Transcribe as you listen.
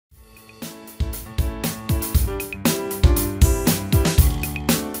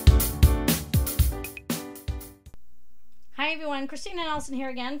Hi everyone, Christina Nelson here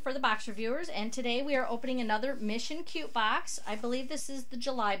again for the box reviewers, and today we are opening another MissionCute box. I believe this is the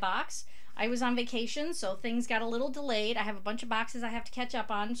July box. I was on vacation, so things got a little delayed. I have a bunch of boxes I have to catch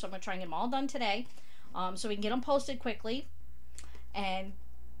up on, so I'm going to try and get them all done today so we can get them posted quickly. And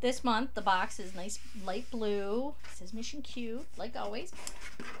this month the box is nice light blue. It says MissionCute, like always.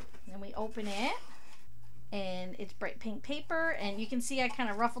 And then we open it, and it's bright pink paper, and you can see I kind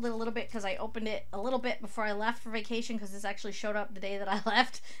of ruffled it a little bit because I opened it a little bit before I left for vacation, because this actually showed up the day that I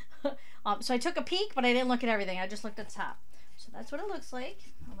left. So I took a peek, but I didn't look at everything. I just looked at the top. So that's what it looks like.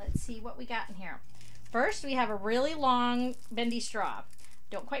 Let's see what we got in here. First, we have a really long bendy straw.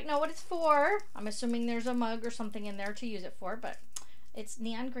 Don't quite know what it's for. I'm assuming there's a mug or something in there to use it for, but it's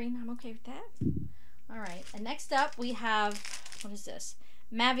neon green. I'm okay with that. All right, and next up we have, what is this?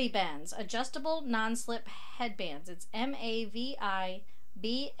 Mavibandz adjustable non-slip headbands. It's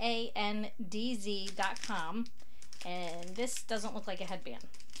mavibandz.com, and this doesn't look like a headband,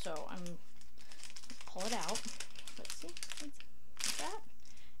 so I'm pull it out. Let's see, like that.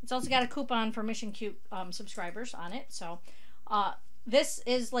 It's also got a coupon for MissionCute subscribers on it. So this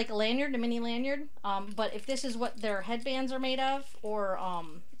is like a lanyard, a mini lanyard, but if this is what their headbands are made of, or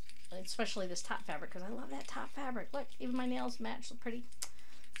especially this top fabric, because I love that top fabric. Look, even my nails match, so pretty.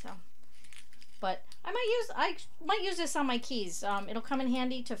 So, but I might use this on my keys. It'll come in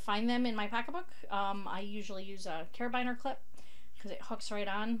handy to find them in my pocketbook. I usually use a carabiner clip because it hooks right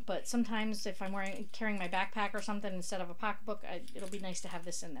on. But sometimes if I'm carrying my backpack or something instead of a pocketbook, it'll be nice to have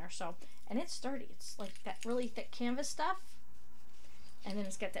this in there. So, and it's sturdy. It's like that really thick canvas stuff, and then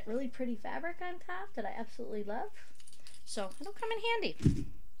it's got that really pretty fabric on top that I absolutely love. So it'll come in handy.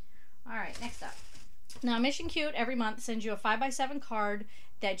 All right, next up. Now, MissionCute every month sends you a 5x7 card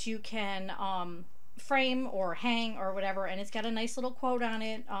that you can frame or hang or whatever, and it's got a nice little quote on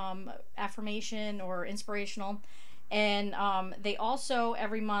it, affirmation or inspirational. And they also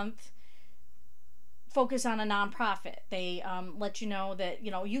every month focus on a nonprofit. They let you know that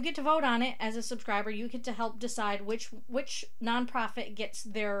you get to vote on it as a subscriber. You get to help decide which nonprofit gets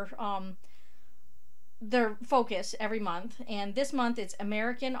their focus every month, and this month it's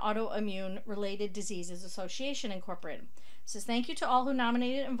American Autoimmune Related Diseases Association Incorporated. It says, thank you to all who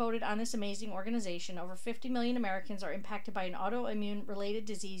nominated and voted on this amazing organization. Over 50 million Americans are impacted by an autoimmune related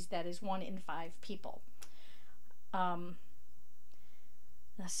disease that is 1 in 5 people. Let's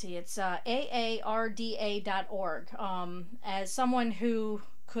see, it's aarda.org. As someone who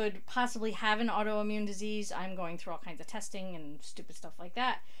could possibly have an autoimmune disease, I'm going through all kinds of testing and stupid stuff like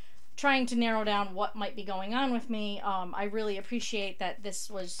that, trying to narrow down what might be going on with me. I really appreciate that this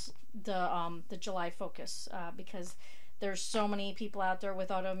was the July focus, because there's so many people out there with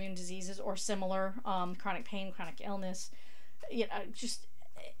autoimmune diseases or similar, chronic pain, chronic illness.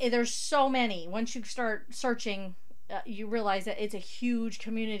 There's so many. Once you start searching, you realize that it's a huge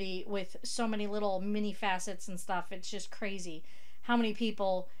community with so many little mini facets and stuff. It's just crazy how many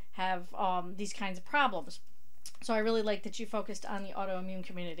people have these kinds of problems. So I really like that you focused on the autoimmune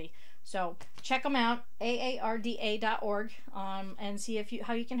community. So check them out, aarda.org, and see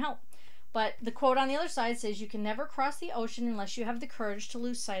how you can help. But the quote on the other side says, you can never cross the ocean unless you have the courage to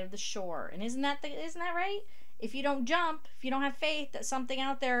lose sight of the shore. And isn't that right? If you don't jump, if you don't have faith that something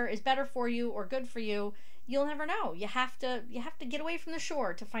out there is better for you or good for you, you'll never know. You have to get away from the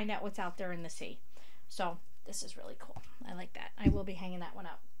shore to find out what's out there in the sea. So this is really cool. I like that. I will be hanging that one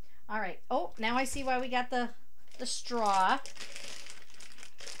up. All right. Oh, now I see why we got the straw. It's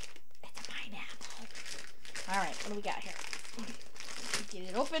a pineapple. All right, what do we got here? Get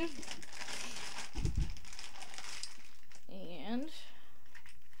it open. And it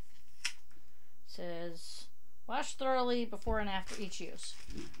says, wash thoroughly before and after each use.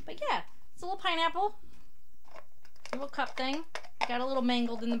 But yeah, it's a little pineapple. Little cup thing. Got a little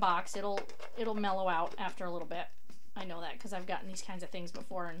mangled in the box. It'll mellow out after a little bit. I know that because I've gotten these kinds of things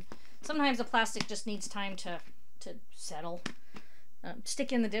before, and sometimes the plastic just needs time to settle.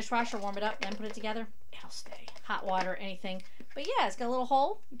 Stick it in the dishwasher, warm it up, then put it together. It'll stay. Hot water, anything. But yeah, it's got a little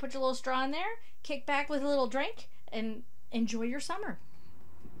hole. You put your little straw in there, kick back with a little drink, and enjoy your summer.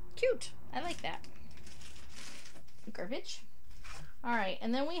 Cute. I like that. Garbage. Alright,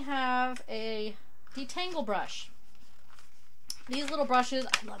 and then we have a detangle brush. These little brushes,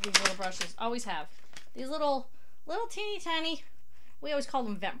 I love these little brushes. Always have. These little teeny tiny, we always call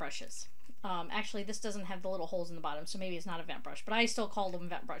them vent brushes. Actually, this doesn't have the little holes in the bottom, so maybe it's not a vent brush, but I still call them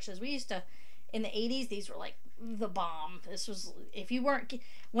vent brushes. We used to, in the 80s, these were like the bomb. This was, if you weren't,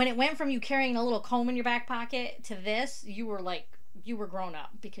 when it went from you carrying a little comb in your back pocket to this, you were grown up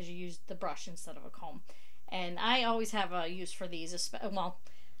because you used the brush instead of a comb. And I always have a use for these. Well,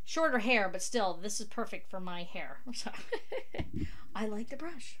 shorter hair, but still, this is perfect for my hair. So I like the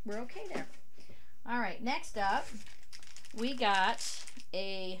brush. We're okay there. All right, next up, we got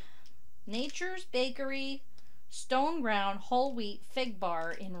a Nature's Bakery Stone Ground Whole Wheat Fig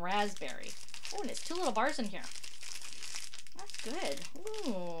Bar in Raspberry. Oh, and it's 2 little bars in here. That's good.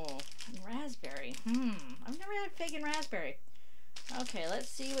 Ooh, and raspberry. I've never had fig and raspberry. Okay, let's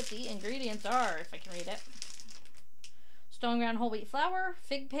see what the ingredients are, if I can read it. Stone ground whole wheat flour,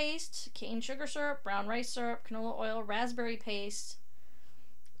 fig paste, cane sugar syrup, brown rice syrup, canola oil, raspberry paste,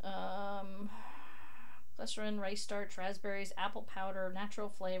 glycerin, rice starch, raspberries, apple powder, natural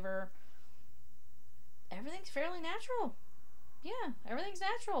flavor. Everything's fairly natural. Yeah, everything's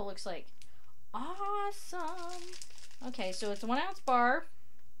natural, looks like. Awesome. Okay, so it's a 1 ounce bar.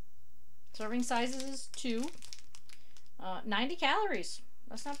 Serving sizes is 2. 90 calories.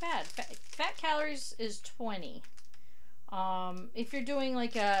 That's not bad. Fat calories is 20. If you're doing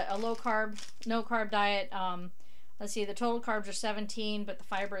like a low carb, no carb diet, let's see, the total carbs are 17, but the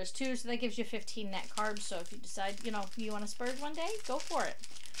fiber is 2, so that gives you 15 net carbs. So if you decide, you know, you want to splurge one day, go for it.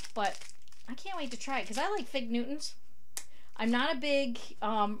 But I can't wait to try it because I like Fig Newtons. I'm not a big,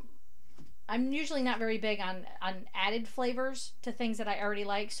 I'm usually not very big on added flavors to things that I already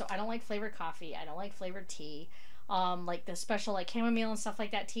like. So I don't like flavored coffee. I don't like flavored tea. Like the special like chamomile and stuff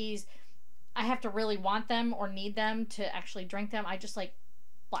like that teas. I have to really want them or need them to actually drink them. I just like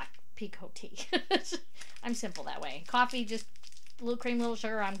black pekoe tea. I'm simple that way. Coffee, just a little cream, little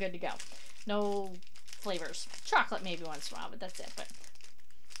sugar, I'm good to go. No flavors. Chocolate maybe once in a while, but that's it. But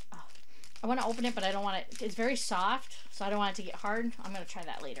oh, I want to open it, but I don't want it. It's very soft, so I don't want it to get hard. I'm going to try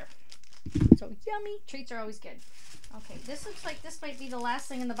that later. So yummy. Treats are always good. Okay, this looks like this might be the last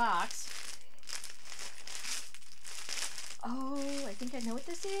thing in the box. Oh, I think I know what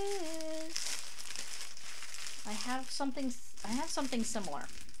this is. I have something similar.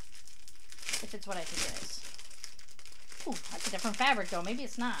 If it's what I think it is. Ooh, that's a different fabric though. Maybe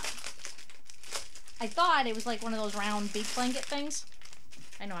it's not. I thought it was like one of those round beach blanket things.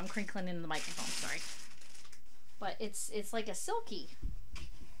 I know I'm crinkling into the microphone, sorry. But it's like a silky.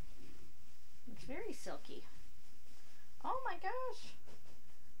 It's very silky. Oh my gosh.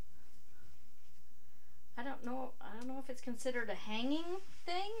 I don't know if it's considered a hanging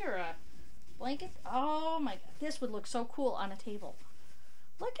thing or a blanket. Oh my god, this would look so cool on a table.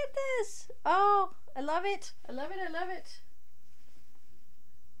 Look at this. Oh, I love it. I love it. I love it.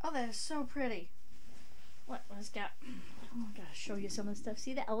 Oh, that is so pretty. What was got? Oh, I gotta show you some of the stuff.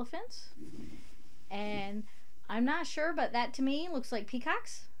 See the elephants? And I'm not sure, but that to me looks like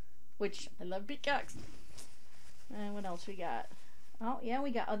peacocks, which I love peacocks. And what else we got? Oh yeah, we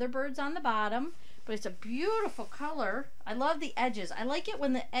got other birds on the bottom. But it's a beautiful color. I love the edges. I like it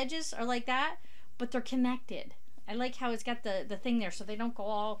when the edges are like that, but they're connected. I like how it's got the thing there so they don't go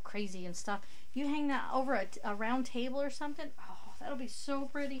all crazy and stuff. You hang that over a round table or something. Oh, that'll be so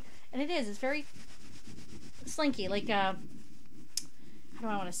pretty. And it is. It's very slinky. Like, how do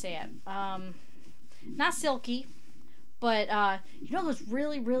I want to say it? Not silky, but you know those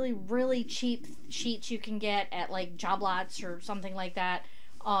really, really, really cheap sheets you can get at like Job Lots or something like that?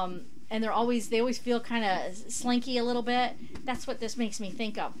 And they always feel kind of slinky a little bit. That's what this makes me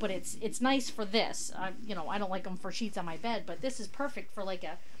think of. But it's nice for this. You know, I don't like them for sheets on my bed, but this is perfect for like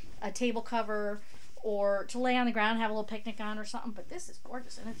a table cover or to lay on the ground, have a little picnic on or something. But this is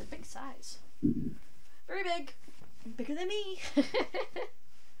gorgeous, and it's a big size. Very big. Bigger than me.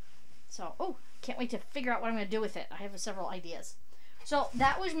 So, oh, can't wait to figure out what I'm going to do with it. I have several ideas. So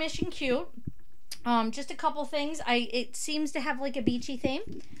that was MissionCute. Just a couple things. It seems to have like a beachy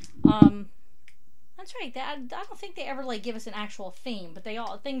theme. That's right. I don't think they ever like give us an actual theme, but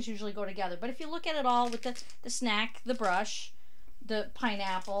things usually go together. But if you look at it all with the snack, the brush, the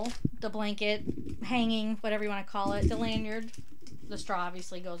pineapple, the blanket, hanging, whatever you want to call it, the lanyard, the straw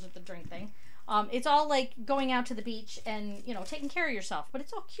obviously goes with the drink thing. It's all like going out to the beach and, you know, taking care of yourself, but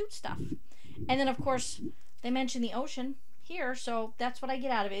it's all cute stuff. And then of course they mention the ocean here, so that's what I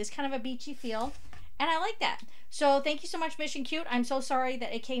get out of it. It's kind of a beachy feel. And I like that. So thank you so much, MissionCute. I'm so sorry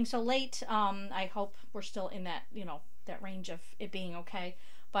that it came so late. I hope we're still in that, you know, that range of it being okay.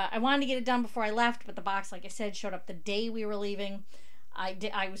 But I wanted to get it done before I left, but the box, like I said, showed up the day we were leaving.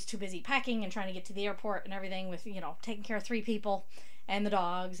 I was too busy packing and trying to get to the airport and everything with, you know, taking care of 3 people and the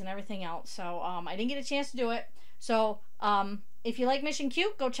dogs and everything else. So I didn't get a chance to do it. So if you like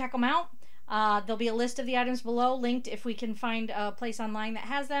MissionCute, go check them out. There'll be a list of the items below linked if we can find a place online that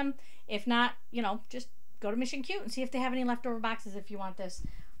has them. If not, you know, just go to MissionCute and see if they have any leftover boxes if you want this.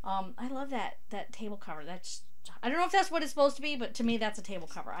 I love that table cover. I don't know if that's what it's supposed to be, but to me that's a table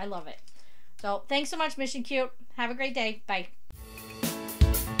cover. I love it. So thanks so much, MissionCute. Have a great day. Bye.